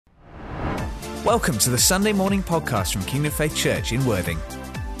Welcome to the Sunday morning podcast from Kingdom Faith Church in Worthing.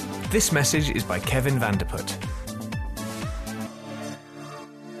 This message is by Kevin Vanderput.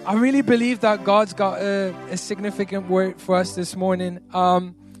 I really believe that God's got a significant word for us this morning.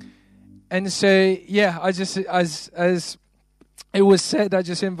 And so, I just, as it was said, I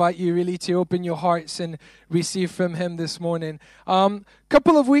just invite you really to open your hearts and receive from Him this morning.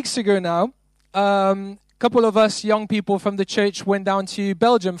 Couple of weeks ago now, couple of us young people from the church went down to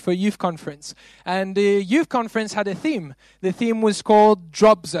Belgium for a youth conference. And the youth conference had a theme. The theme was called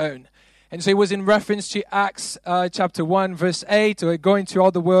Drop Zone. And so it was in reference to Acts chapter 1, verse 8, or go into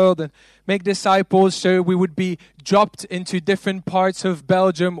all the world and make disciples. So we would be dropped into different parts of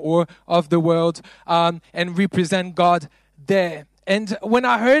Belgium or of the world and represent God there. And when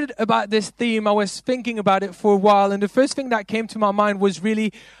I heard about this theme, I was thinking about it for a while. And the first thing that came to my mind was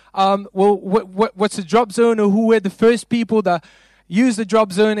really, what's a drop zone, or who were the first people that used the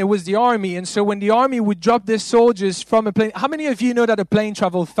drop zone? It was the army. And so when the army would drop their soldiers from a plane, how many of you know that a plane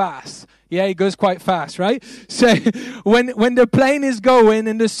travels fast? Yeah, it goes quite fast, right? So when the plane is going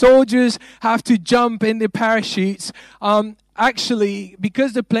and the soldiers have to jump in the parachutes, actually,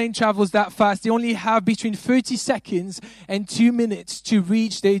 because the plane travels that fast, they only have between 30 seconds and 2 minutes to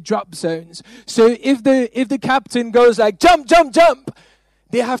reach their drop zones. So if the captain goes like, jump, jump, jump,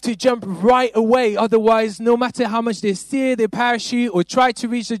 they have to jump right away. Otherwise, no matter how much they steer their parachute or try to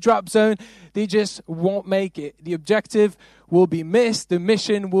reach the drop zone, they just won't make it. The objective will be missed. The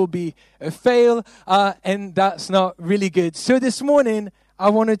mission will be a fail. And that's not really good. So this morning, I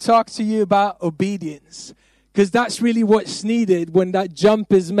want to talk to you about obedience. Because that's really what's needed when that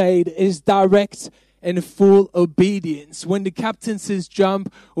jump is made, is direct and full obedience. When the captain says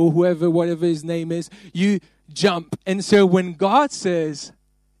jump, or whatever his name is, you jump. And so when God says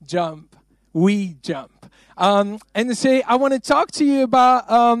jump, we jump. And so I want to talk to you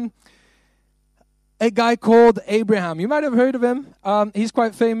about a guy called Abraham. You might have heard of him. He's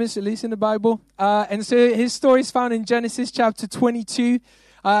quite famous, at least in the Bible. And so his story is found in Genesis chapter 22.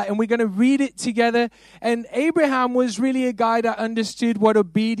 And we're going to read it together. And Abraham was really a guy that understood what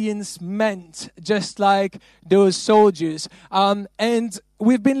obedience meant, just like those soldiers. And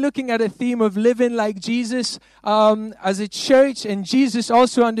we've been looking at a theme of living like Jesus as a church. And Jesus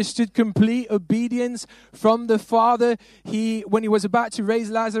also understood complete obedience from the Father. When he was about to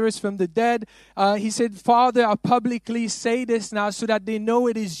raise Lazarus from the dead, he said, Father, I publicly say this now so that they know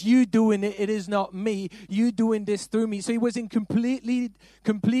it is you doing it. It is not me. You doing this through me. So he was in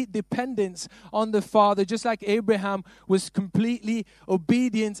complete dependence on the Father, just like Abraham was completely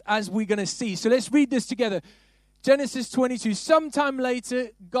obedient, as we're going to see. So let's read this together. Genesis 22. Sometime later,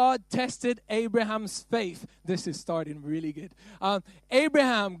 God tested Abraham's faith. This is starting really good.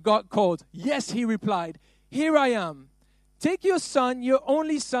 Abraham got called. Yes, he replied, here I am. Take your son, your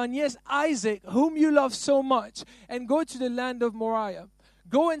only son, yes, Isaac, whom you love so much, and go to the land of Moriah.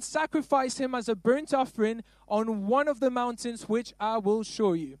 Go and sacrifice him as a burnt offering on one of the mountains which I will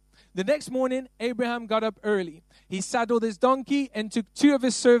show you. The next morning, Abraham got up early. He saddled his donkey and took 2 of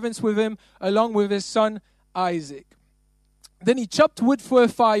his servants with him, along with his son Isaac. Then he chopped wood for a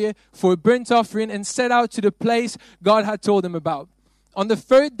fire for a burnt offering and set out to the place God had told him about. On the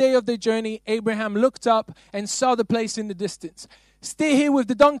 3rd day of the journey, Abraham looked up and saw the place in the distance. Stay here with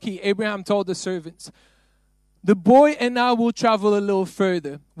the donkey, Abraham told the servants. The boy and I will travel a little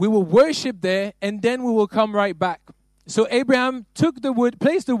further. We will worship there, and then we will come right back. So Abraham placed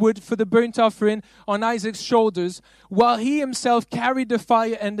the wood for the burnt offering on Isaac's shoulders, while he himself carried the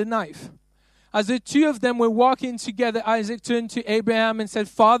fire and the knife. As the 2 of them were walking together, Isaac turned to Abraham and said,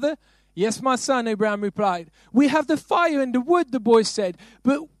 Father? Yes, my son, Abraham replied. We have the fire and the wood, the boy said,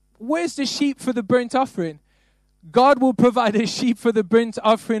 but where's the sheep for the burnt offering? God will provide a sheep for the burnt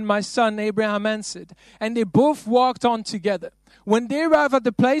offering, my son, Abraham answered. And they both walked on together. When they arrived at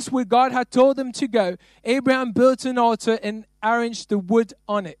the place where God had told them to go, Abraham built an altar and arranged the wood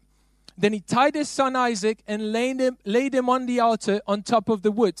on it. Then he tied his son Isaac and laid him on the altar on top of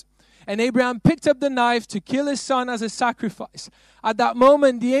the wood. And Abraham picked up the knife to kill his son as a sacrifice. At that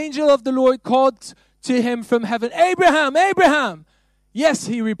moment, the angel of the Lord called to him from heaven, Abraham, Abraham! Yes,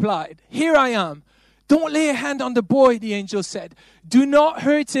 he replied, here I am. Don't lay a hand on the boy, the angel said. Do not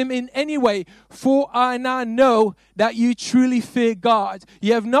hurt him in any way, for I now know that you truly fear God.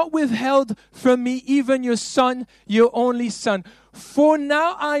 You have not withheld from me even your son, your only son. For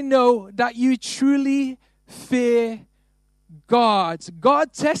now I know that you truly fear God.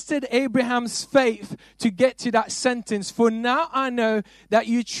 God tested Abraham's faith to get to that sentence. For now I know that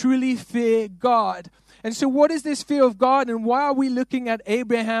you truly fear God. And so what is this fear of God, and why are we looking at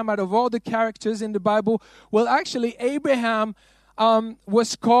Abraham out of all the characters in the Bible? Well, actually, Abraham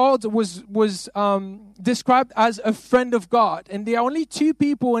was described as a friend of God. And there are only two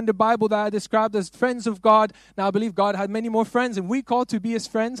people in the Bible that are described as friends of God. Now, I believe God had many more friends, and we call to be his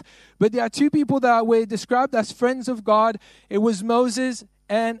friends. But there are two people that were described as friends of God. It was Moses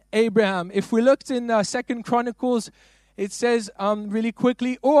and Abraham. If we looked in 2 Chronicles, it says really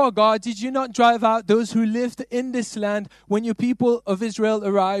quickly, "O our God, did you not drive out those who lived in this land when your people of Israel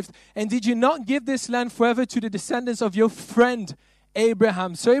arrived? And did you not give this land forever to the descendants of your friend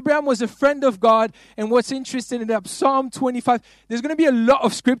Abraham?" So Abraham was a friend of God. And what's interesting in that Psalm 25, there's going to be a lot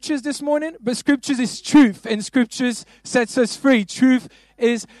of scriptures this morning, but scriptures is truth, and scriptures sets us free. Truth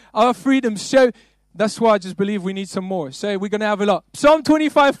is our freedom. So that's why I just believe we need some more. So we're going to have a lot. Psalm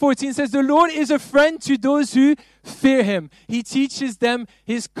 25:14 says, "The Lord is a friend to those who fear him. He teaches them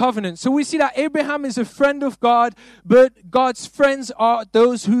his covenant." So we see that Abraham is a friend of God, but God's friends are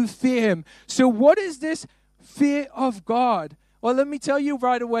those who fear him. So what is this fear of God? Well, let me tell you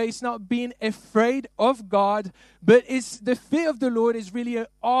right away, it's not being afraid of God, but it's the fear of the Lord is really a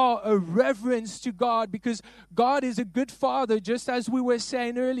awe, a reverence to God, because God is a good Father, just as we were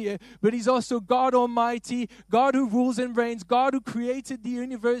saying earlier, but he's also God Almighty, God who rules and reigns, God who created the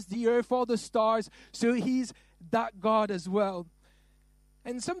universe, the earth, all the stars. So he's that God as well.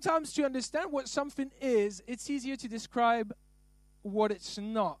 And sometimes to understand what something is, it's easier to describe what it's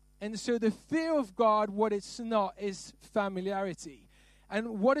not. And so the fear of God, what it's not, is familiarity.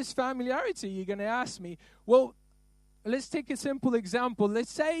 And what is familiarity, you're going to ask me? Well, let's take a simple example.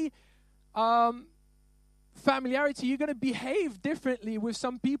 Let's say familiarity, you're going to behave differently with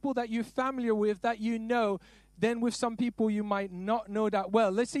some people that you're familiar with, that you know, than with some people you might not know that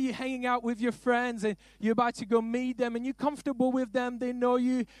well. Let's say you're hanging out with your friends and you're about to go meet them and you're comfortable with them. They know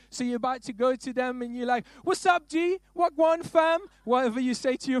you. So you're about to go to them and you're like, "What's up, G? What one, fam?" Whatever you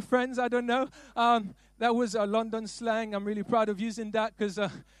say to your friends, I don't know. That was a London slang. I'm really proud of using that because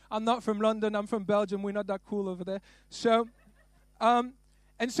I'm not from London. I'm from Belgium. We're not that cool over there. So,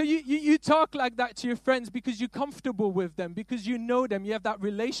 and so you talk like that to your friends because you're comfortable with them, because you know them, you have that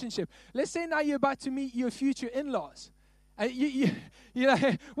relationship. Let's say now you're about to meet your future in-laws. You're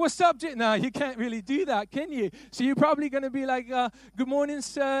like, "What's up, Jit?" No, you can't really do that, can you? So you're probably going to be like, "Good morning,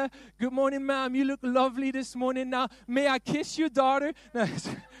 sir. Good morning, ma'am. You look lovely this morning. Now, may I kiss your daughter?" No,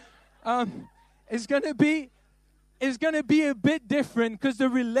 it's going to be a bit different because the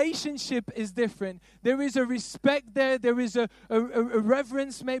relationship is different. There is a respect there. There is a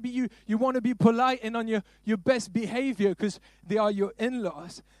reverence. Maybe you want to be polite and on your best behavior because they are your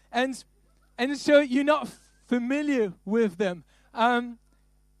in-laws. And so you're not familiar with them. And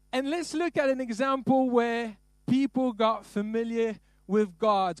let's look at an example where people got familiar with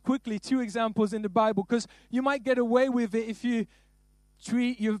God. Quickly, 2 examples in the Bible, because you might get away with it if you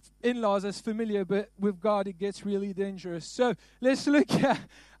treat your in-laws as familiar, but with God it gets really dangerous. So let's look at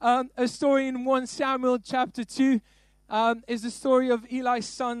a story in 1 Samuel chapter 2. Is the story of Eli's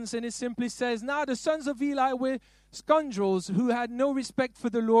sons, and it simply says, "Now the sons of Eli were scoundrels who had no respect for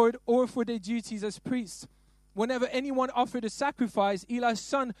the Lord or for their duties as priests. Whenever anyone offered a sacrifice, Eli's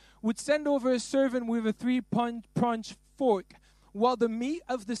son would send over a servant with a 3-punch fork. While the meat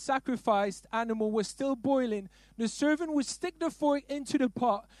of the sacrificed animal was still boiling, the servant would stick the fork into the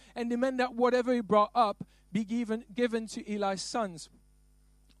pot and demand that whatever he brought up be given to Eli's sons.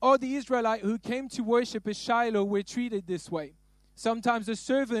 All the Israelites who came to worship at Shiloh were treated this way. Sometimes the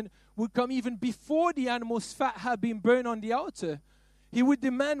servant would come even before the animal's fat had been burned on the altar. He would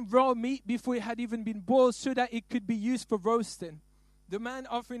demand raw meat before it had even been boiled so that it could be used for roasting. The man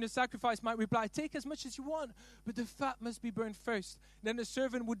offering the sacrifice might reply, 'Take as much as you want, but the fat must be burned first.' Then the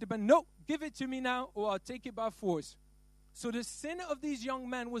servant would demand, 'No, give it to me now, or I'll take it by force.' So the sin of these young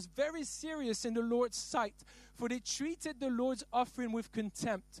men was very serious in the Lord's sight, for they treated the Lord's offering with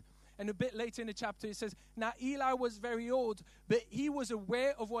contempt." And a bit later in the chapter it says, "Now Eli was very old, but he was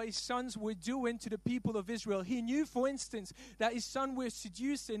aware of what his sons were doing to the people of Israel. He knew, for instance, that his son was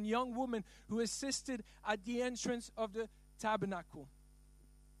seducing young women who assisted at the entrance of the tabernacle."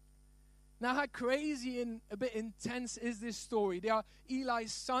 Now, how crazy and a bit intense is this story? They are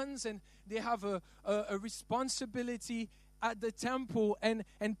Eli's sons, and they have a responsibility at the temple, and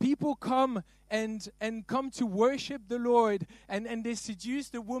people come and come to worship the Lord, and they seduce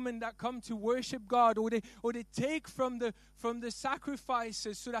the women that come to worship God, or they take from the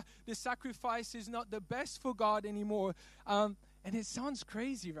sacrifices, so that the sacrifice is not the best for God anymore. And it sounds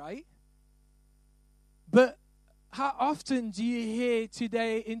crazy, right? But how often do you hear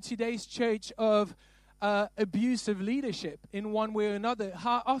today in today's church of abuse of leadership in one way or another?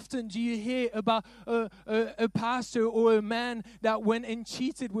 How often do you hear about a pastor or a man that went and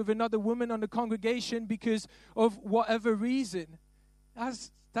cheated with another woman on the congregation because of whatever reason?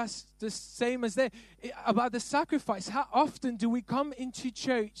 That's the same as that. About the sacrifice. How often do we come into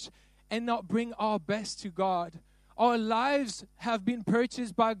church and not bring our best to God? Our lives have been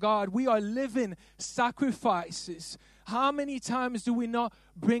purchased by God. We are living sacrifices. How many times do we not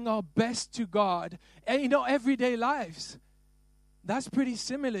bring our best to God? And everyday lives. That's pretty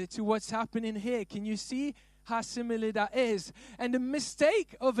similar to what's happening here. Can you see how similar that is? And the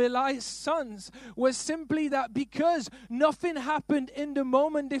mistake of Eli's sons was simply that because nothing happened in the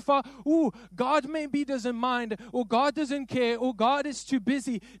moment, they thought, God maybe doesn't mind, or God doesn't care, or God is too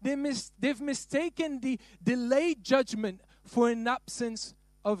busy. They've mistaken the delayed judgment for an absence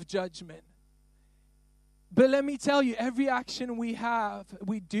of judgment. But let me tell you, every action we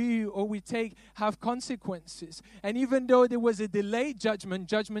do, or we take have consequences. And even though there was a delayed judgment,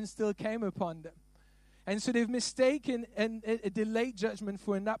 judgment still came upon them. And so they've mistaken a delayed judgment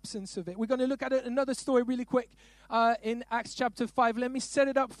for an absence of it. We're going to look at another story really quick in Acts chapter 5. Let me set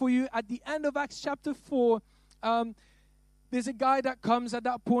it up for you. At the end of Acts chapter 4, there's a guy that comes at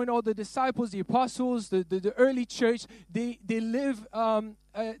that point. All the disciples, the apostles, the early church, they live,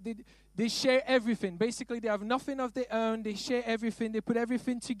 they share everything. Basically, they have nothing of their own. They share everything. They put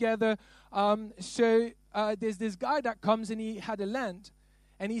everything together. So there's this guy that comes, and he had a land.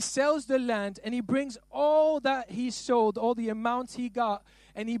 And he sells the land, and he brings all that he sold, all the amount he got,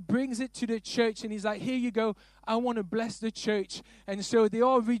 and he brings it to the church. And he's like, here you go. I want to bless the church. And so they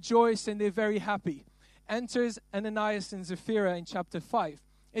all rejoice, and they're very happy. Enters Ananias and Sapphira in chapter 5.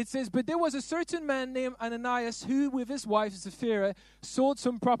 It says, but there was a certain man named Ananias who, with his wife Sapphira, sold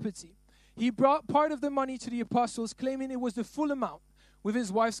some property. He brought part of the money to the apostles, claiming it was the full amount. With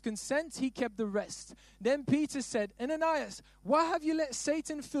his wife's consent, he kept the rest. Then Peter said, Ananias, why have you let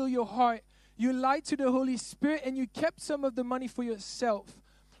Satan fill your heart? You lied to the Holy Spirit, and you kept some of the money for yourself.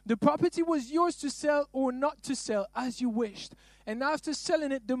 The property was yours to sell or not to sell, as you wished. And after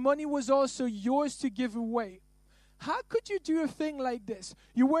selling it, the money was also yours to give away. How could you do a thing like this?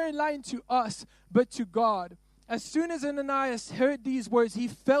 You weren't lying to us, but to God. As soon as Ananias heard these words, he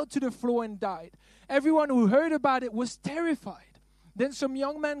fell to the floor and died. Everyone who heard about it was terrified. Then some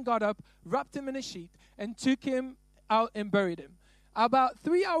young man got up, wrapped him in a sheet, and took him out and buried him. About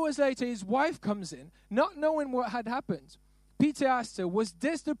 3 hours later, his wife comes in, not knowing what had happened. Peter asked her, was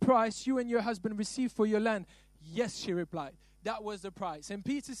this the price you and your husband received for your land? Yes, she replied. That was the price. And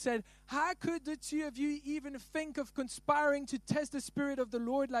Peter said, how could the two of you even think of conspiring to test the Spirit of the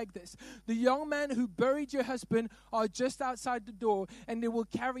Lord like this? The young man who buried your husband are just outside the door, and they will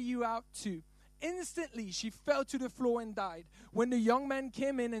carry you out too. Instantly, she fell to the floor and died. When the young man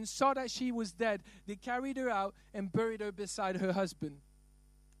came in and saw that she was dead, they carried her out and buried her beside her husband.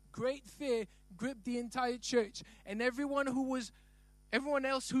 Great fear gripped the entire church, and everyone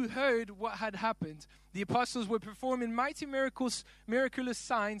else who heard what had happened. The apostles were performing mighty miraculous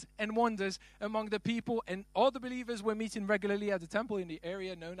signs and wonders among the people, and all the believers were meeting regularly at the temple in the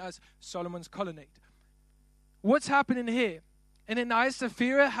area known as Solomon's Colonnade. What's happening here? Ananias and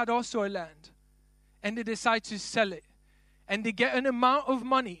Sapphira had also a land. And they decide to sell it. And they get an amount of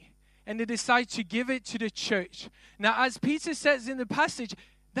money. And they decide to give it to the church. Now, as Peter says in the passage,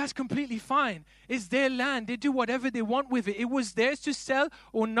 that's completely fine. It's their land. They do whatever they want with it. It was theirs to sell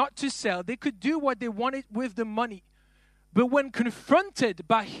or not to sell. They could do what they wanted with the money. But when confronted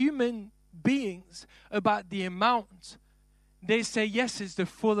by human beings about the amount, they say, yes, it's the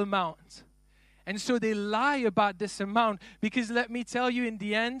full amount. And so they lie about this amount. Because let me tell you, in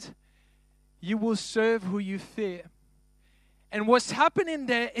the end, you will serve who you fear. And what's happening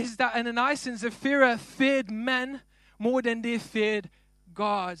there is that Ananias and Sapphira feared men more than they feared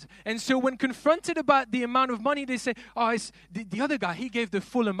God. And so when confronted about the amount of money, they say, it's the other guy, he gave the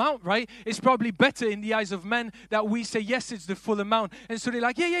full amount, right? It's probably better in the eyes of men that we say, yes, it's the full amount. And so they're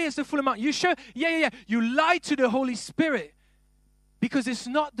like, yeah, it's the full amount. You sure? Yeah. You lied to the Holy Spirit because it's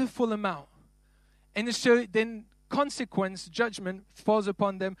not the full amount. And so then consequence, judgment falls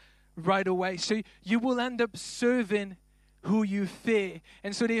upon them right away. So you will end up serving who you fear.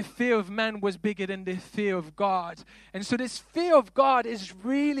 And so their fear of man was bigger than their fear of God. And so this fear of God is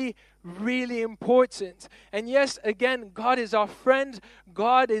really, really important. And yes, again, God is our friend.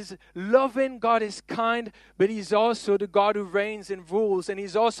 God is loving. God is kind. But He's also the God who reigns and rules. And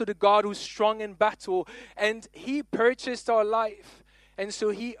He's also the God who's strong in battle. And He purchased our life. And so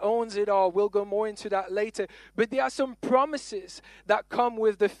He owns it all. We'll go more into that later. But there are some promises that come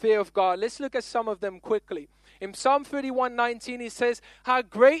with the fear of God. Let's look at some of them quickly. In Psalm 31:19, it says, how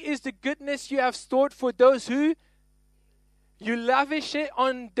great is the goodness you have stored for those who? You lavish it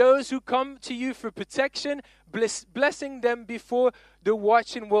on those who come to you for protection, blessing them before the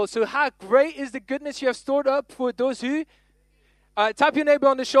watching world. So how great is the goodness you have stored up for those who? Tap your neighbor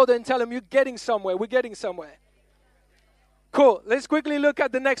on the shoulder and tell him you're getting somewhere. We're getting somewhere. Cool. Let's quickly look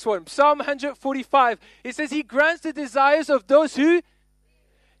at the next one. Psalm 145. It says, He grants the desires of those who...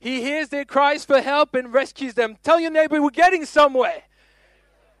 He hears their cries for help and rescues them. Tell your neighbor we're getting somewhere.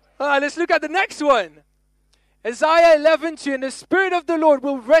 Let's look at the next one. Isaiah 11:2, and the Spirit of the Lord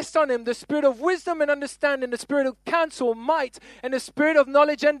will rest on him, the Spirit of wisdom and understanding, the Spirit of counsel, might, and the Spirit of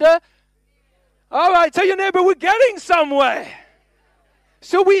knowledge and the... All right, tell your neighbor we're getting somewhere.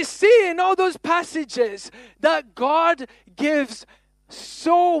 So we see in all those passages that God gives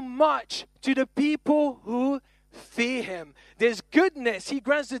so much to the people who fear Him. There's goodness. He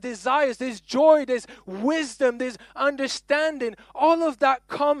grants the desires. There's joy. There's wisdom. There's understanding. All of that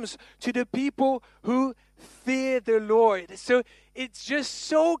comes to the people who fear the Lord. So it's just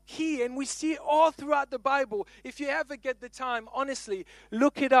so key, and we see it all throughout the Bible. If you ever get the time, honestly,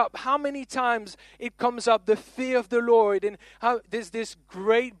 look it up. How many times it comes up, the fear of the Lord, and how there's this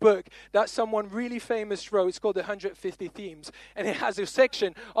great book that someone really famous wrote. It's called The 150 Themes, and it has a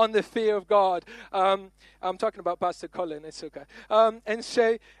section on the fear of God. I'm talking about Pastor Colin. It's okay. And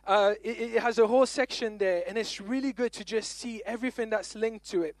so it has a whole section there, and it's really good to just see everything that's linked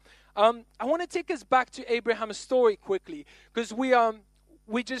to it. I want to take us back to Abraham's story quickly, because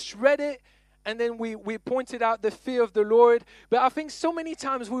we just read it, and then we pointed out the fear of the Lord. But I think so many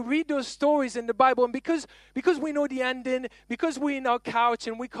times we read those stories in the Bible, and because we know the ending, because we're in our couch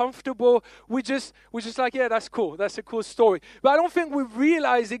and we're comfortable, we're just like, yeah, that's cool. That's a cool story. But I don't think we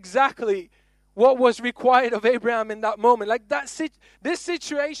realize exactly what was required of Abraham in that moment. Like this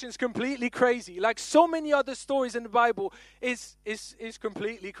situation is completely crazy. Like so many other stories in the Bible is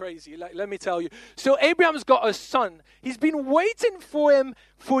completely crazy. Like, let me tell you. So Abraham's got a son. He's been waiting for him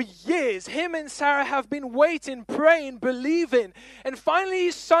for years. Him and Sarah have been waiting, praying, believing. And finally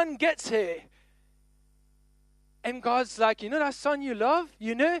his son gets here. And God's like, you know that son you love?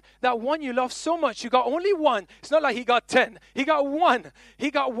 You know that one you love so much? You got only one. It's not like he got 10. He got one.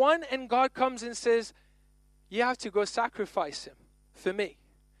 He got one, and God comes and says, you have to go sacrifice him for me.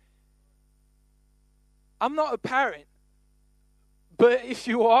 I'm not a parent, but if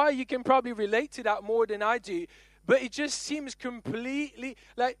you are, you can probably relate to that more than I do. But it just seems completely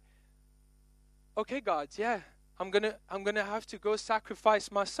like, okay, God, yeah, I'm gonna have to go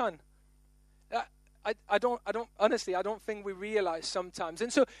sacrifice my son. I don't think we realize sometimes.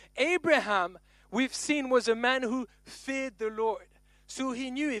 And so Abraham, we've seen, was a man who feared the Lord. So he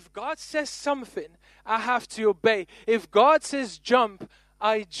knew if God says something, I have to obey. If God says jump,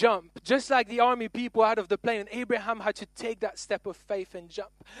 I jump. Just like the army people out of the plane, and Abraham had to take that step of faith and jump.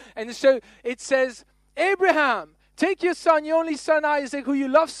 And so it says, Abraham, take your son, your only son Isaac, who you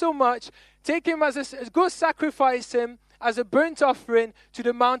love so much, take him go sacrifice him as a burnt offering to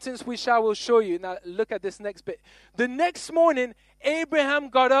the mountains which I will show you. Now look at this next bit. The next morning, Abraham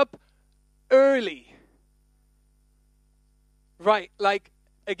got up early. Right, like,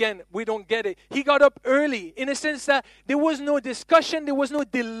 again, we don't get it. He got up early in a sense that there was no discussion, there was no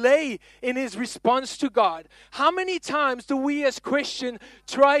delay in his response to God. How many times do we as Christians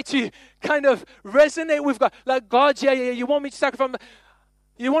try to kind of resonate with God? Like, God, yeah, you want me to sacrifice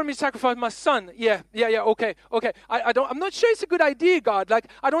You want me to sacrifice my son? Yeah, okay. I'm not sure it's a good idea, God. Like,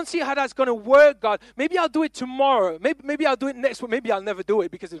 I don't see how that's going to work, God. Maybe I'll do it tomorrow. Maybe I'll do it next week. Maybe I'll never do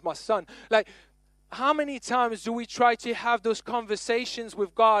it because it's my son. Like, how many times do we try to have those conversations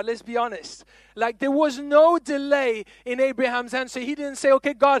with God? Let's be honest. Like, there was no delay in Abraham's answer. He didn't say,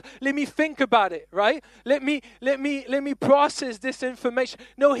 okay, God, let me think about it, right? Let me process this information.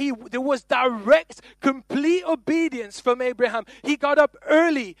 No, there was direct, complete obedience from Abraham. He got up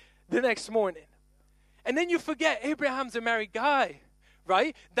early the next morning. And then you forget, Abraham's a married guy,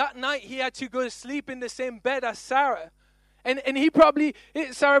 right? That night he had to go to sleep in the same bed as Sarah. And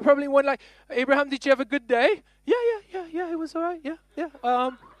Sarah probably went like, Abraham, did you have a good day? Yeah, it was all right. Yeah.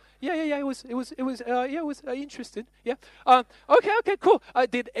 It was interesting. Yeah. Okay, cool.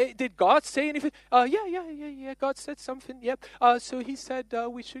 Did God say anything? Yeah. God said something. Yeah. So he said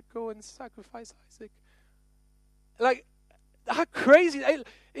we should go and sacrifice Isaac. Like, how crazy.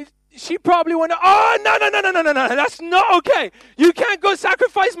 She probably went, oh, no, that's not okay. You can't go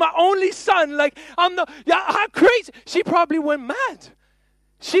sacrifice my only son. Like, how crazy. She probably went mad.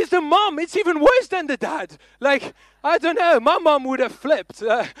 She's the mom. It's even worse than the dad. Like, I don't know. My mom would have flipped.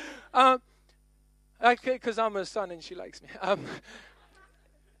 Because I'm her son and she likes me.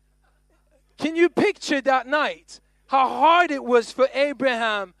 Can you picture that night? How hard it was for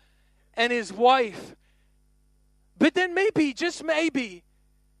Abraham and his wife. But then maybe, just maybe,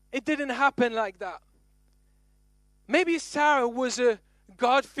 it didn't happen like that. Maybe Sarah was a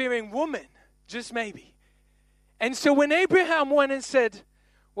God-fearing woman, just maybe. And so when Abraham went and said,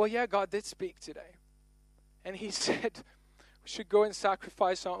 well, yeah, God did speak today. And he said, we should go and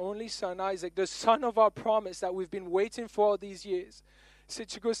sacrifice our only son, Isaac, the son of our promise that we've been waiting for all these years. He said,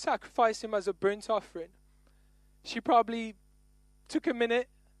 to go sacrifice him as a burnt offering. She probably took a minute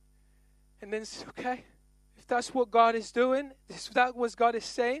and then said, okay, if that's what God is doing, if that's what God is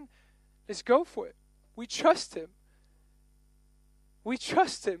saying, let's go for it. We trust him. We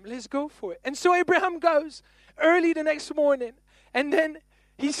trust him. Let's go for it. And so Abraham goes early the next morning. And then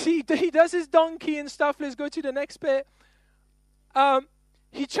he does his donkey and stuff. Let's go to the next bit.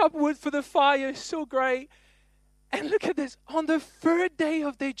 He chopped wood for the fire. So great. And look at this. On the third day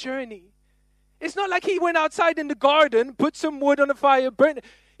of their journey. It's not like he went outside in the garden, put some wood on the fire, burned it.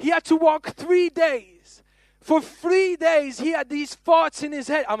 He had to walk 3 days. For 3 days, he had these thoughts in his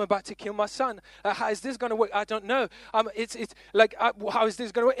head. I'm about to kill my son. How is this going to work? I don't know. It's like, how is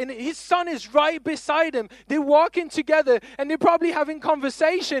this going to work? And his son is right beside him. They're walking together, and they're probably having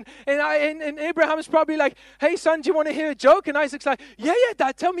conversation. And Abraham's probably like, hey, son, do you want to hear a joke? And Isaac's like, yeah,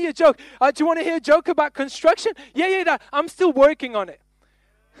 Dad, tell me a joke. Do you want to hear a joke about construction? Yeah, Dad, I'm still working on it.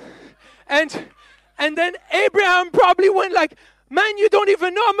 And then Abraham probably went like, man, you don't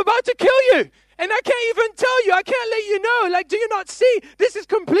even know I'm about to kill you. And I can't even tell you. I can't let you know. Like, do you not see? This is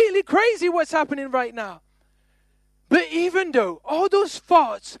completely crazy what's happening right now. But even though all those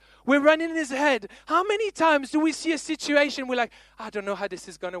thoughts were running in his head, how many times do we see a situation we're like, I don't know how this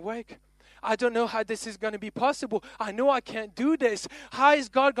is going to work. I don't know how this is going to be possible. I know I can't do this. How is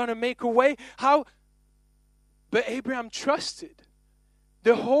God going to make a way? How? But Abraham trusted.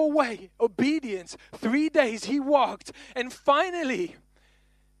 The whole way, obedience, 3 days he walked, and finally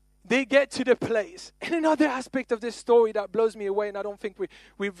they get to the place. And another aspect of this story that blows me away, and I don't think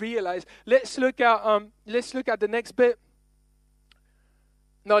we realize. Let's look at the next bit.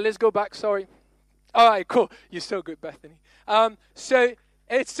 No, let's go back. Sorry. All right, cool. You're so good, Bethany. So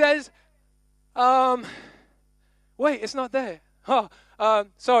it says, wait, it's not there.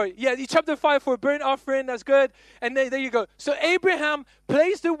 Sorry. Yeah, he chopped the fire for a burnt offering. That's good. And there you go. So Abraham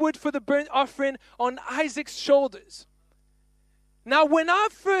placed the wood for the burnt offering on Isaac's shoulders. Now, when I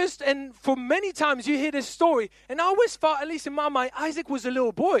first, and for many times you hear this story, and I always thought, at least in my mind, Isaac was a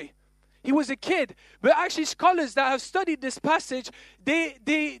little boy. He was a kid. But actually, scholars that have studied this passage, they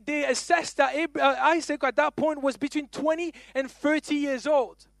assess that Isaac at that point was between 20 and 30 years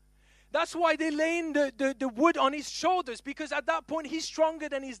old. That's why they're laying the wood on his shoulders, because at that point, he's stronger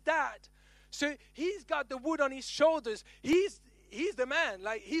than his dad. So he's got the wood on his shoulders. He's the man,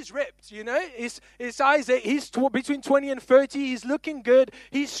 like he's ripped, you know. It's Isaac, he's between 20 and 30, he's looking good,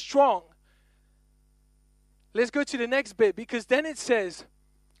 he's strong. Let's go to the next bit, because then it says,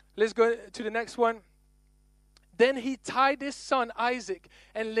 let's go to the next one. Then he tied his son Isaac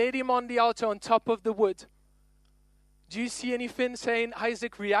and laid him on the altar on top of the wood. Do you see anything saying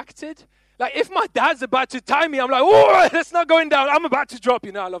Isaac reacted? Like, if my dad's about to tie me, I'm like, oh, that's not going down. I'm about to drop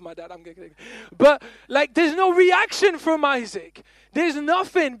you. No, I love my dad. I'm kidding. But, like, there's no reaction from Isaac. There's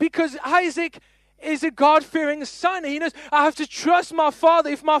nothing, because Isaac is a God-fearing son. He knows, I have to trust my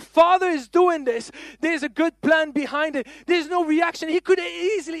father. If my father is doing this, there's a good plan behind it. There's no reaction.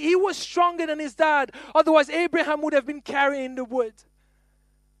 He was stronger than his dad. Otherwise, Abraham would have been carrying the wood.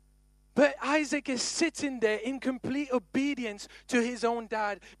 But Isaac is sitting there in complete obedience to his own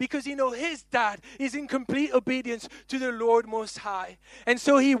dad, because his dad is in complete obedience to the Lord Most High. And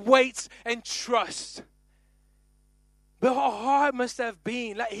so he waits and trusts. But how hard must have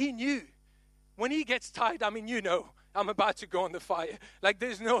been? Like, he knew. When he gets tied, I'm about to go on the fire. Like,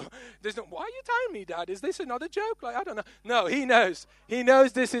 there's no, why are you tying me, Dad? Is this another joke? Like, I don't know. No, he knows. He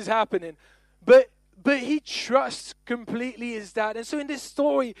knows this is happening. But he trusts completely his dad. And so in this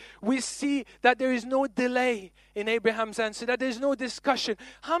story, we see that there is no delay in Abraham's answer, that there's no discussion.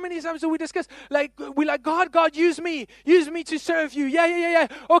 How many times do we discuss? Like, we're like, God, use me to serve you. Yeah.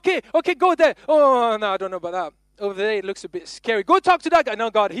 Okay, go there. Oh, no, I don't know about that. Over there, it looks a bit scary. Go talk to that guy. No,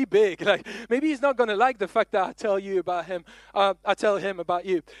 God, he big. Like, maybe he's not going to like the fact that I tell you about him. I tell him about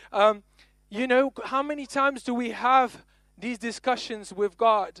you. How many times do we have these discussions with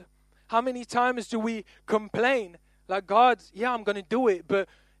God? How many times do we complain? Like, God, yeah, I'm going to do it, but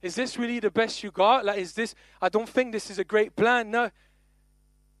is this really the best you got? Like, I don't think this is a great plan. No.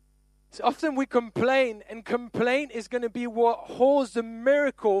 So often we complain, and complaint is going to be what holds the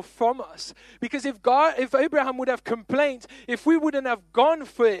miracle from us. Because if Abraham would have complained, if we wouldn't have gone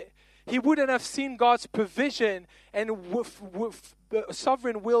for it, he wouldn't have seen God's provision and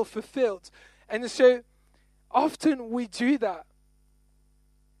sovereign will fulfilled. And so often we do that.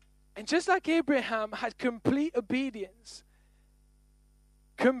 And just like Abraham had complete obedience,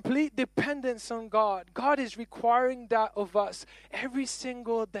 complete dependence on God. God is requiring that of us every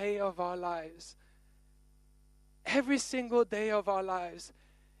single day of our lives. Every single day of our lives.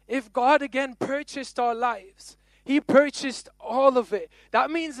 If God again purchased our lives, He purchased all of it. That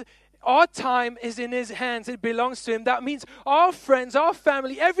means our time is in His hands. It belongs to Him. That means our friends, our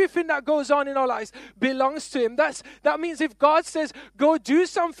family, everything that goes on in our lives belongs to Him. That means if God says, go do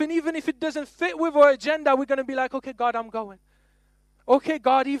something, even if it doesn't fit with our agenda, we're going to be like, okay, God, I'm going. Okay,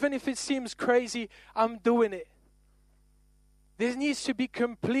 God, even if it seems crazy, I'm doing it. There needs to be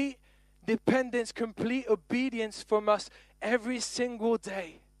complete dependence, complete obedience from us every single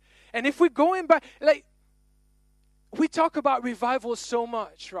day. And if we're going back, like, we talk about revival so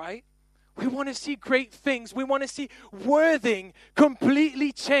much, right? We want to see great things. We want to see Worthing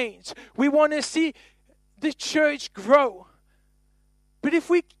completely change. We want to see the church grow. But if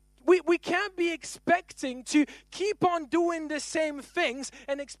we can't be expecting to keep on doing the same things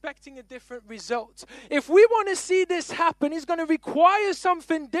and expecting a different result. If we want to see this happen, it's going to require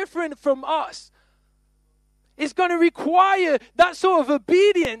something different from us. It's going to require that sort of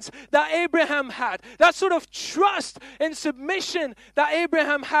obedience that Abraham had. That sort of trust and submission that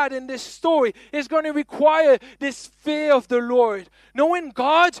Abraham had in this story. It's going to require this fear of the Lord. Knowing,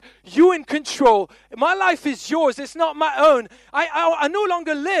 God, you in control. My life is yours. It's not my own. I no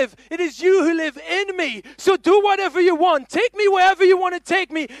longer live. It is you who live in me. So do whatever you want. Take me wherever you want to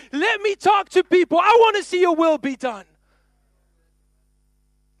take me. Let me talk to people. I want to see your will be done.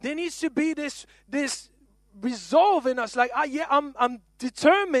 There needs to be this resolve in us, like, I'm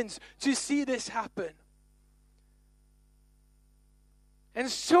determined to see this happen. And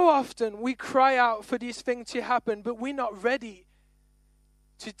so often we cry out for these things to happen, but we're not ready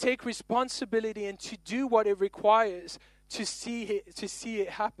to take responsibility and to do what it requires to see it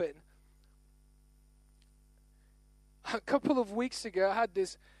happen. A couple of weeks ago, I had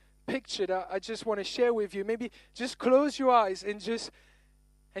this picture that I just want to share with you. Maybe just close your eyes and just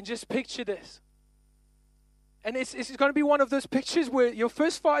picture this. And it's going to be one of those pictures where your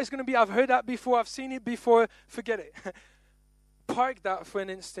first thought is going to be, I've heard that before, I've seen it before, forget it. Park that for an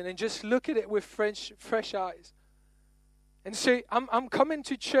instant and just look at it with fresh eyes. And say, I'm coming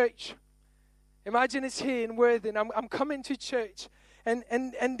to church. Imagine it's here in Worthing. I'm coming to church. And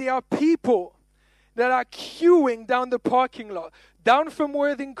there are people that are queuing down the parking lot, down from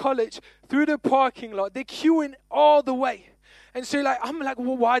Worthing College, through the parking lot. They're queuing all the way. And so I'm like,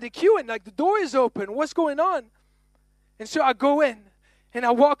 well, why are they queuing? Like, the door is open. What's going on? And so I go in and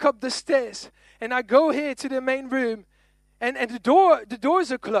I walk up the stairs and I go here to the main room and the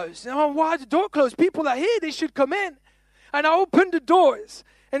doors are closed. And I'm like, why is the door closed? People are here. They should come in. And I open the doors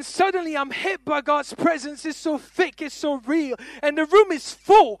and suddenly I'm hit by God's presence. It's so thick. It's so real. And the room is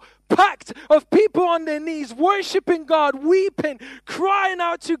full, packed of people on their knees, worshiping God, weeping, crying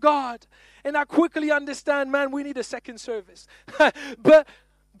out to God. And I quickly understand, man, we need a second service. but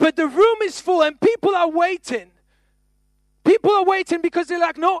the room is full and people are waiting. People are waiting because they're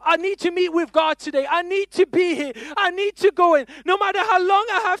like, no, I need to meet with God today. I need to be here. I need to go in. No matter how long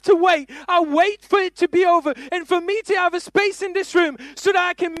I have to wait, I wait for it to be over and for me to have a space in this room so that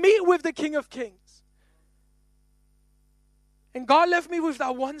I can meet with the King of Kings. And God left me with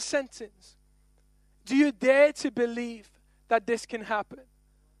that one sentence. Do you dare to believe that this can happen?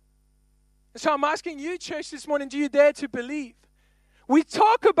 So I'm asking you, church, this morning, do you dare to believe? We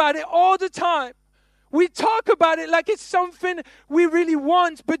talk about it all the time. We talk about it like it's something we really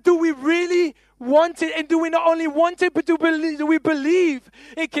want, but do we really want it? And do we not only want it, but do we believe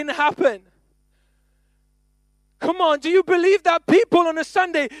it can happen? Come on, do you believe that people on a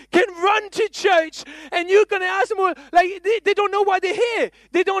Sunday can run to church and you're going to ask them, like, they don't know why they're here.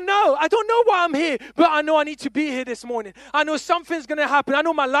 They don't know. I don't know why I'm here, but I know I need to be here this morning. I know something's going to happen. I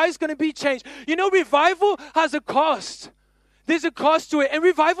know my life's going to be changed. You know, revival has a cost. There's a cost to it. And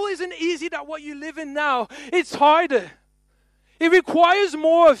revival isn't easy than what you live in now. It's harder. It requires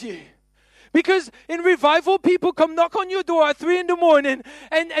more of you. Because in revival, people come knock on your door at 3 a.m.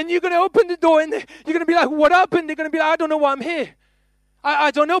 and you're going to open the door and you're going to be like, what up? And they're going to be like, I don't know why I'm here.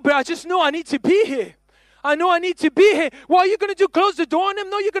 I don't know, but I just know I need to be here. I know I need to be here. What are you going to do? Close the door on them?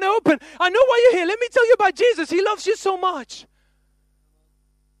 No, you're going to open. I know why you're here. Let me tell you about Jesus. He loves you so much.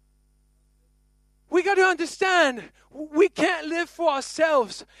 We got to understand, we can't live for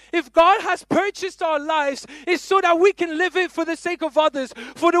ourselves. If God has purchased our lives, it's so that we can live it for the sake of others.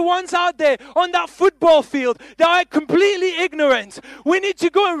 For the ones out there on that football field that are completely ignorant, we need to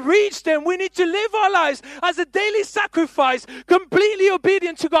go and reach them. We need to live our lives as a daily sacrifice, completely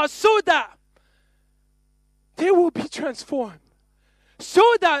obedient to God, so that they will be transformed. So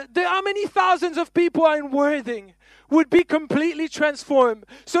that how many thousands of people are in Worthing would be completely transformed.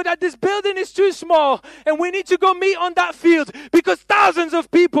 So that this building is too small and we need to go meet on that field because thousands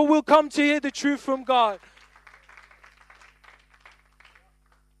of people will come to hear the truth from God.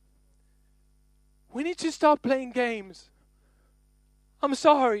 We need to stop playing games. I'm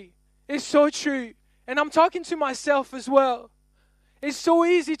sorry. It's so true. And I'm talking to myself as well. It's so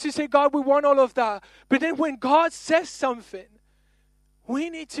easy to say, God, we want all of that. But then when God says something, we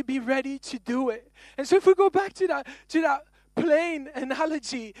need to be ready to do it. And so if we go back to that plane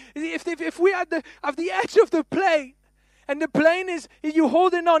analogy, if we are at the edge of the plane, and the plane is you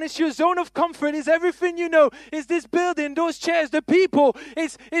holding on, it's your zone of comfort, it's everything you know, it's this building, those chairs, the people,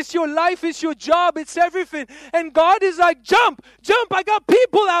 it's your life, it's your job, it's everything. And God is like, jump, I got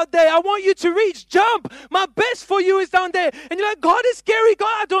people out there, I want you to reach, jump, my best for you is down there. And you're like, God is scary,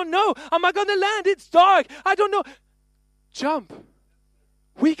 God, I don't know, am I going to land? It's dark, I don't know. Jump.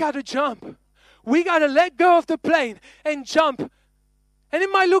 We got to jump. We got to let go of the plane and jump. And it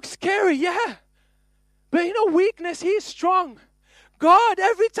might look scary, yeah. But weakness, He is strong. God,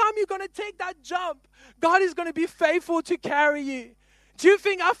 every time you're going to take that jump, God is going to be faithful to carry you. Do you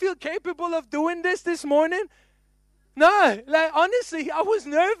think I feel capable of doing this morning? No. Honestly, I was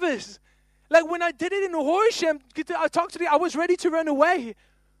nervous. When I did it in Horsham, I talked to I was ready to run away.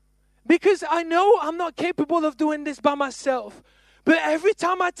 Because I know I'm not capable of doing this by myself. But every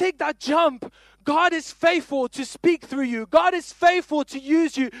time I take that jump, God is faithful to speak through you. God is faithful to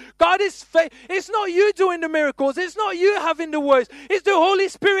use you. It's not you doing the miracles. It's not you having the words. It's the Holy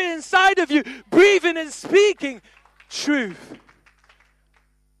Spirit inside of you, breathing and speaking truth.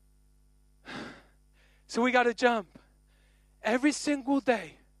 So we got to jump every single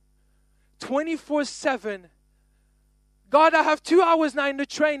day, 24/7. God, I have 2 hours now in the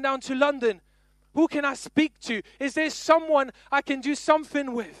train down to London. Who can I speak to? Is there someone I can do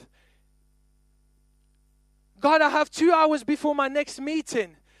something with? God, I have 2 hours before my next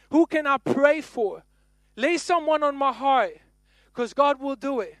meeting. Who can I pray for? Lay someone on my heart. Because God will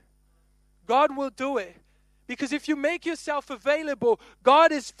do it. God will do it. Because if you make yourself available,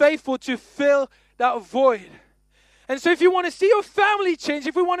 God is faithful to fill that void. And so if you want to see your family change,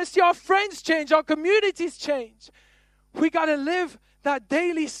 if we want to see our friends change, our communities change, we got to live that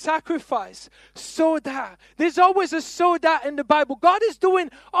daily sacrifice, so that. There's always a so that in the Bible. God is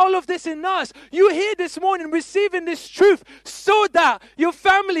doing all of this in us. You here this morning receiving this truth so that your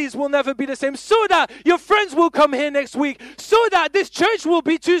families will never be the same, so that your friends will come here next week, so that this church will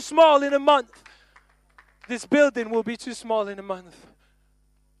be too small in a month. This building will be too small in a month.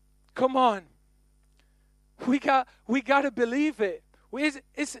 Come on. We got to believe it.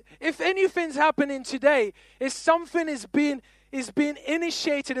 If anything's happening today, if something is being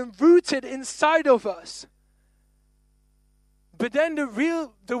initiated and rooted inside of us. But then the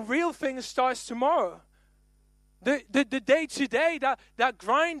real thing starts tomorrow. The day to day, that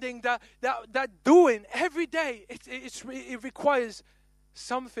grinding, that doing every day, it requires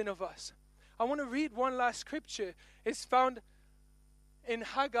something of us. I want to read one last scripture. It's found in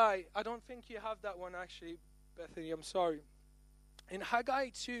Haggai. I don't think you have that one actually, Bethany. I'm sorry. In Haggai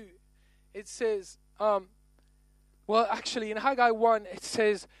 2, it says, in Haggai 1, it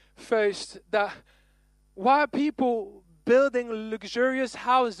says first that why are people building luxurious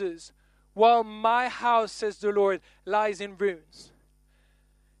houses while my house, says the Lord, lies in ruins?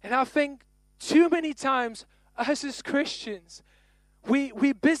 And I think too many times, us as Christians,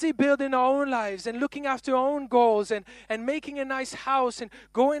 we busy building our own lives and looking after our own goals and making a nice house and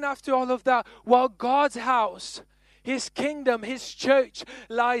going after all of that, while God's house, His kingdom, His church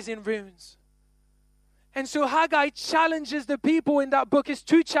lies in ruins. And so Haggai challenges the people in that book. It's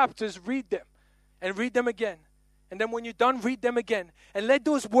 2 chapters. Read them and read them again. And then when you're done, read them again. And let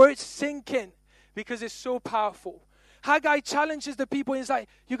those words sink in because it's so powerful. Haggai challenges the people. He's like,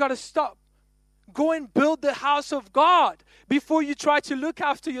 you got to stop. Go and build the house of God before you try to look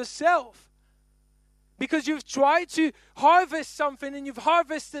after yourself. Because you've tried to harvest something and you've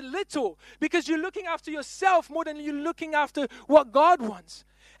harvested little. Because you're looking after yourself more than you're looking after what God wants.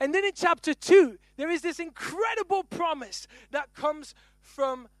 And then in chapter 2, there is this incredible promise that comes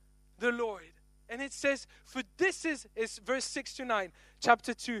from the Lord. And it says, for this is verse 6 to 9,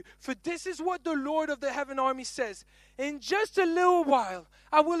 chapter 2. For this is what the Lord of the heaven army says. In just a little while,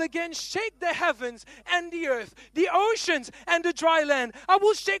 I will again shake the heavens and the earth, the oceans and the dry land. I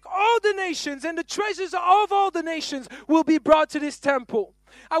will shake all the nations, and the treasures of all the nations will be brought to this temple.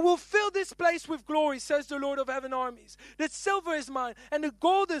 I will fill this place with glory, says the Lord of heaven armies. The silver is mine, and the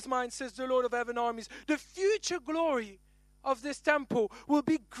gold is mine, says the Lord of heaven armies. The future glory of this temple will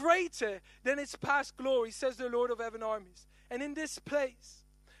be greater than its past glory, says the Lord of heaven armies. And in this place,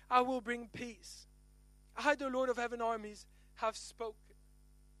 I will bring peace. I, the Lord of heaven armies, have spoken.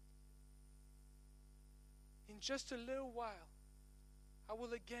 In just a little while, I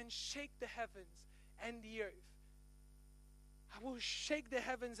will again shake the heavens and the earth. I will shake the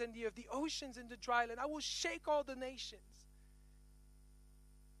heavens and the earth, the oceans and the dry land. I will shake all the nations.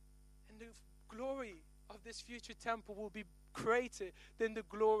 And the glory of this future temple will be greater than the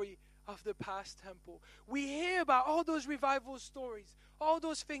glory of the past temple. We hear about all those revival stories, all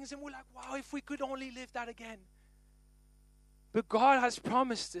those things, and we're like, wow, if we could only live that again. But God has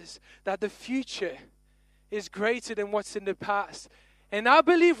promised us that the future is greater than what's in the past. And I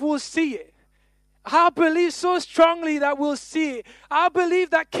believe we'll see it. I believe so strongly that we'll see it. I believe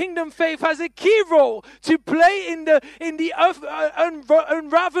that Kingdom Faith has a key role to play in the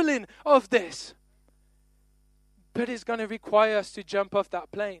unraveling of this. But it's going to require us to jump off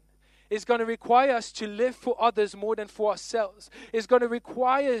that plane. It's going to require us to live for others more than for ourselves. It's going to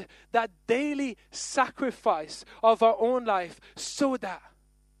require that daily sacrifice of our own life so that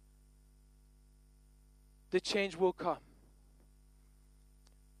the change will come.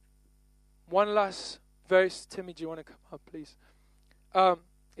 One last verse. Timmy, do you want to come up, please?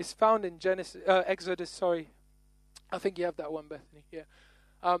 It's found in Exodus. I think you have that one, Bethany.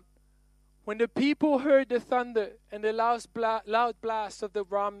 Yeah. When the people heard the thunder and the loud blast of the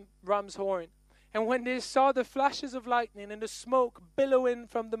ram's horn, and when they saw the flashes of lightning and the smoke billowing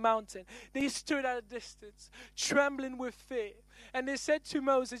from the mountain, they stood at a distance, trembling with fear. And they said to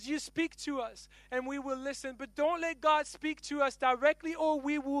Moses, you speak to us, and we will listen, but don't let God speak to us directly, or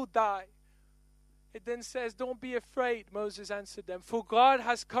we will die. It then says, don't be afraid, Moses answered them, for God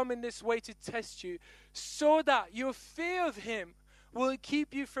has come in this way to test you, so that your fear of him will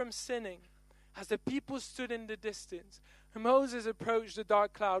keep you from sinning. As the people stood in the distance, Moses approached the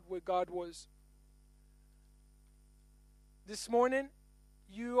dark cloud where God was. This morning,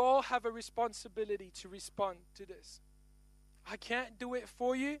 you all have a responsibility to respond to this. I can't do it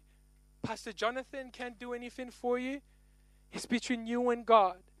for you. Pastor Jonathan can't do anything for you. It's between you and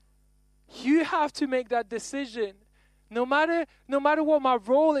God. You have to make that decision. No matter what my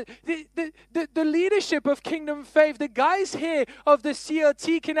role is. The leadership of Kingdom Faith, the guys here of the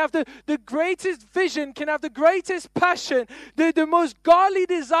CLT can have the greatest vision, can have the greatest passion, the most godly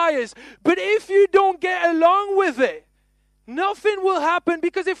desires. But if you don't get along with it, nothing will happen,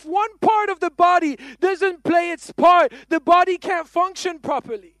 because if one part of the body doesn't play its part, the body can't function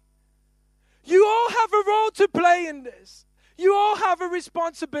properly. You all have a role to play in this. You all have a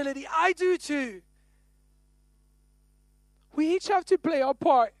responsibility. I do too. We each have to play our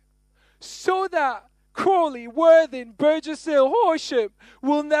part so that Crawley, Worthing, Burgess Hill, Horsham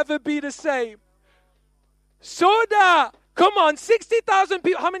will never be the same. So that, come on, 60,000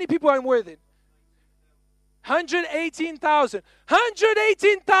 people. How many people are in Worthing? 118,000.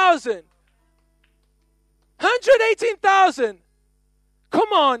 118,000. 118,000.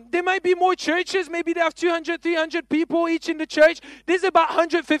 Come on, there might be more churches. Maybe they have 200, 300 people each in the church. There's about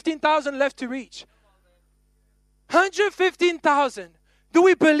 115,000 left to reach. 115,000. Do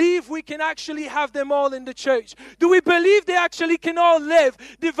we believe we can actually have them all in the church? Do we believe they actually can all live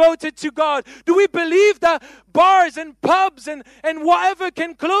devoted to God? Do we believe that bars and pubs and whatever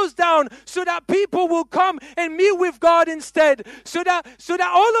can close down so that people will come and meet with God instead? So that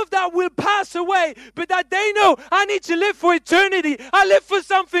all of that will pass away, but that they know, I need to live for eternity. I live for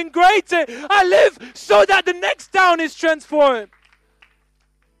something greater. I live so that the next town is transformed.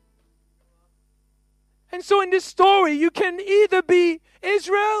 And so in this story, you can either be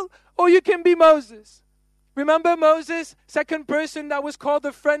Israel or you can be Moses. Remember Moses, second person that was called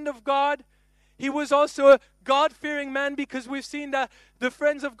the friend of God? He was also a God-fearing man, because we've seen that the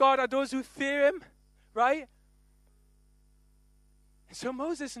friends of God are those who fear him, right? And so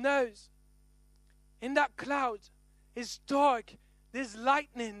Moses knows in that cloud, it's dark, there's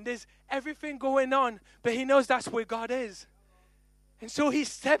lightning, there's everything going on, but he knows that's where God is. And so he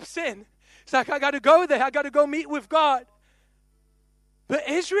steps in. It's like, I got to go there. I got to go meet with God. But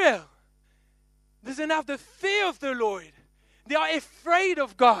Israel doesn't have the fear of the Lord. They are afraid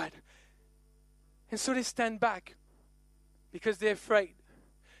of God. And so they stand back because they're afraid.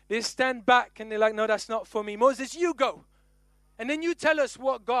 They stand back and they're like, no, that's not for me. Moses, you go. And then you tell us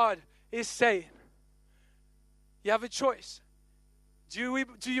what God is saying. You have a choice. Do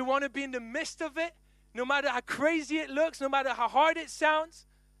you want to be in the midst of it? No matter how crazy it looks, no matter how hard it sounds?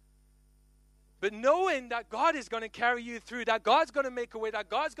 But knowing that God is going to carry you through, that God's going to make a way,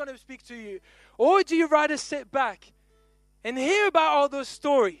 that God's going to speak to you? Or do you rather sit back and hear about all those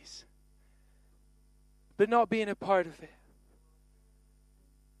stories, but not being a part of it?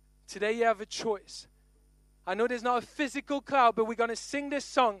 Today you have a choice. I know there's not a physical cloud, but we're going to sing this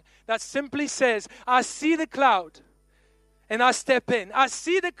song that simply says, I see the cloud and I step in. I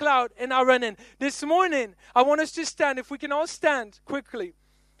see the cloud and I run in. This morning, I want us to stand. If we can all stand quickly.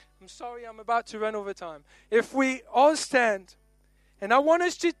 I'm sorry, I'm about to run over time. If we all stand, and I want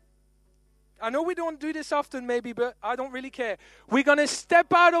us to, I know we don't do this often maybe, but I don't really care. We're going to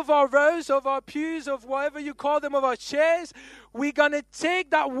step out of our rows, of our pews, of whatever you call them, of our chairs. We're going to take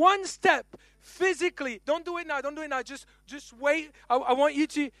that one step physically. Don't do it now. Don't do it now. Just wait. I want you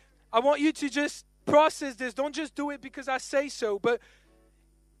to just process this. Don't just do it because I say so. But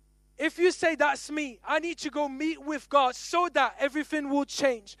if you say, that's me, I need to go meet with God so that everything will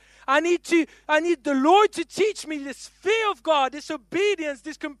change. I need the Lord to teach me this fear of God, this obedience,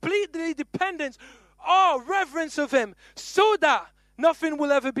 this complete dependence, reverence of Him, so that nothing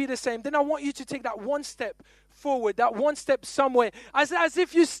will ever be the same. Then I want you to take that one step forward, that one step somewhere, as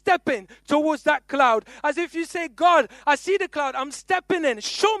if you're stepping towards that cloud, as if you say, God, I see the cloud, I'm stepping in,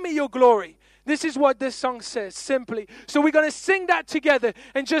 show me your glory. This is what this song says, simply. So we're going to sing that together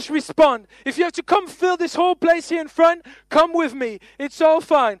and just respond. If you have to come fill this whole place here in front, come with me. It's all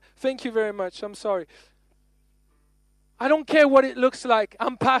fine. Thank you very much. I'm sorry. I don't care what it looks like.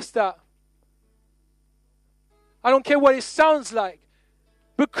 I'm past that. I don't care what it sounds like.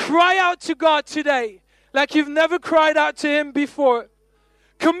 But cry out to God today like you've never cried out to Him before.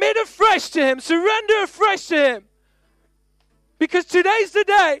 Commit afresh to Him. Surrender afresh to Him. Because today's the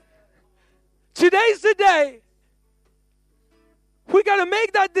day. Today's the day. We got to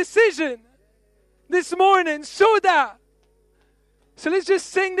make that decision this morning so let's just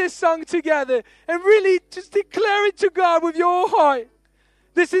sing this song together and really just declare it to God with your heart.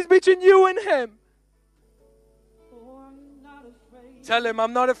 This is between you and Him. Tell Him,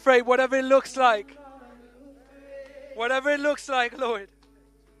 I'm not afraid, whatever it looks like. Whatever it looks like, Lord.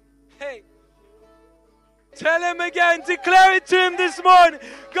 Hey. Tell Him again, declare it to Him this morning.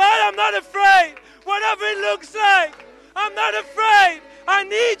 God, I'm not afraid. Whatever it looks like, I'm not afraid. I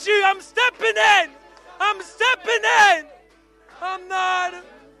need you. I'm stepping in. I'm stepping in. I'm not.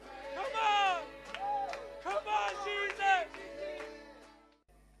 Come on. Come on, Jesus.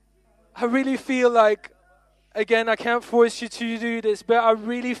 I really feel like, again, I can't force you to do this, but I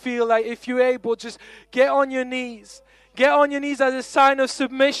really feel like if you're able, just get on your knees. Get on your knees as a sign of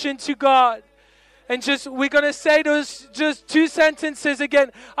submission to God. And we're going to say those just two sentences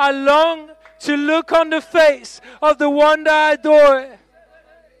again. I long to look on the face of the one that I adore.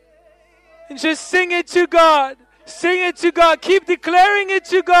 And just sing it to God. Sing it to God. Keep declaring it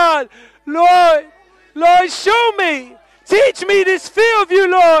to God. Lord, show me. Teach me this fear of you,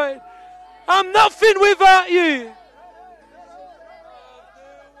 Lord. I'm nothing without you.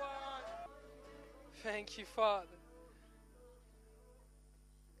 Thank you, Father.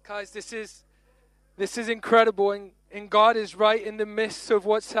 Guys, this is incredible, and God is right in the midst of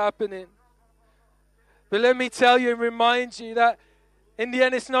what's happening. But let me tell you and remind you that in the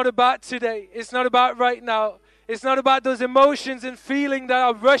end, it's not about today. It's not about right now. It's not about those emotions and feelings that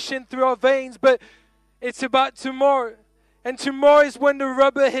are rushing through our veins, but it's about tomorrow. And tomorrow is when the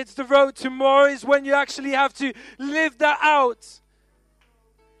rubber hits the road. Tomorrow is when you actually have to live that out.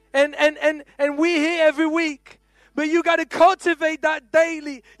 And we're here every week. But you got to cultivate that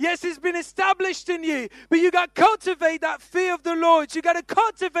daily. Yes, it's been established in you. But you got to cultivate that fear of the Lord. You got to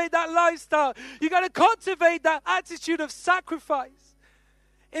cultivate that lifestyle. You got to cultivate that attitude of sacrifice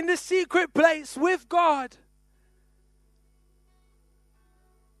in the secret place with God.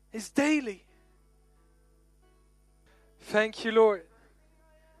 It's daily. Thank you, Lord.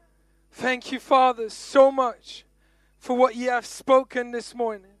 Thank you, Father, so much for what you have spoken this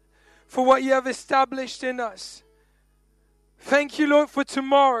morning, for what you have established in us. Thank you, Lord, for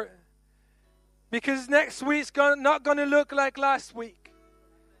tomorrow, because next week's not going to look like last week.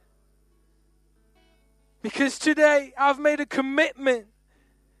 Because today I've made a commitment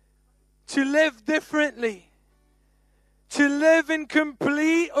to live differently, to live in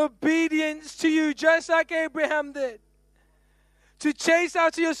complete obedience to you, just like Abraham did, to chase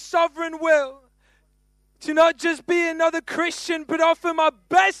after your sovereign will, to not just be another Christian, but offer my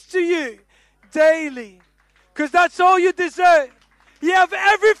best to you daily. Because that's all you deserve. You have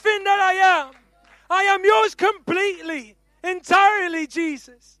everything that I am. I am yours completely, entirely,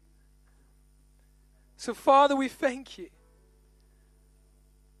 Jesus. So, Father, we thank you.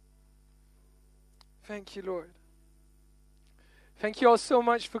 Thank you, Lord. Thank you all so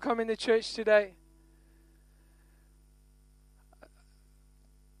much for coming to church today.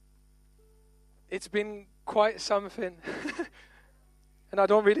 It's been quite something. And I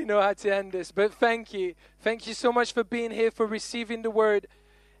don't really know how to end this, but thank you. Thank you so much for being here, for receiving the word.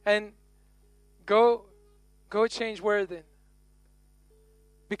 And go Go change Worthing.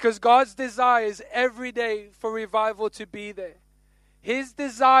 Because God's desire is every day for revival to be there. His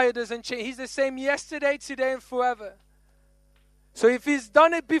desire doesn't change. He's the same yesterday, today, and forever. So if He's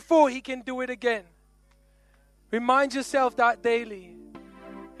done it before, He can do it again. Remind yourself that daily.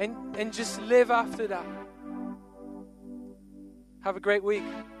 And just live after that. Have a great week.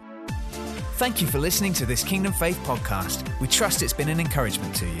 Thank you for listening to this Kingdom Faith podcast. We trust it's been an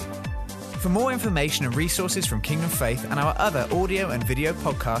encouragement to you. For more information and resources from Kingdom Faith and our other audio and video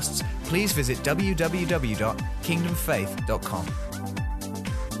podcasts, please visit www.kingdomfaith.com.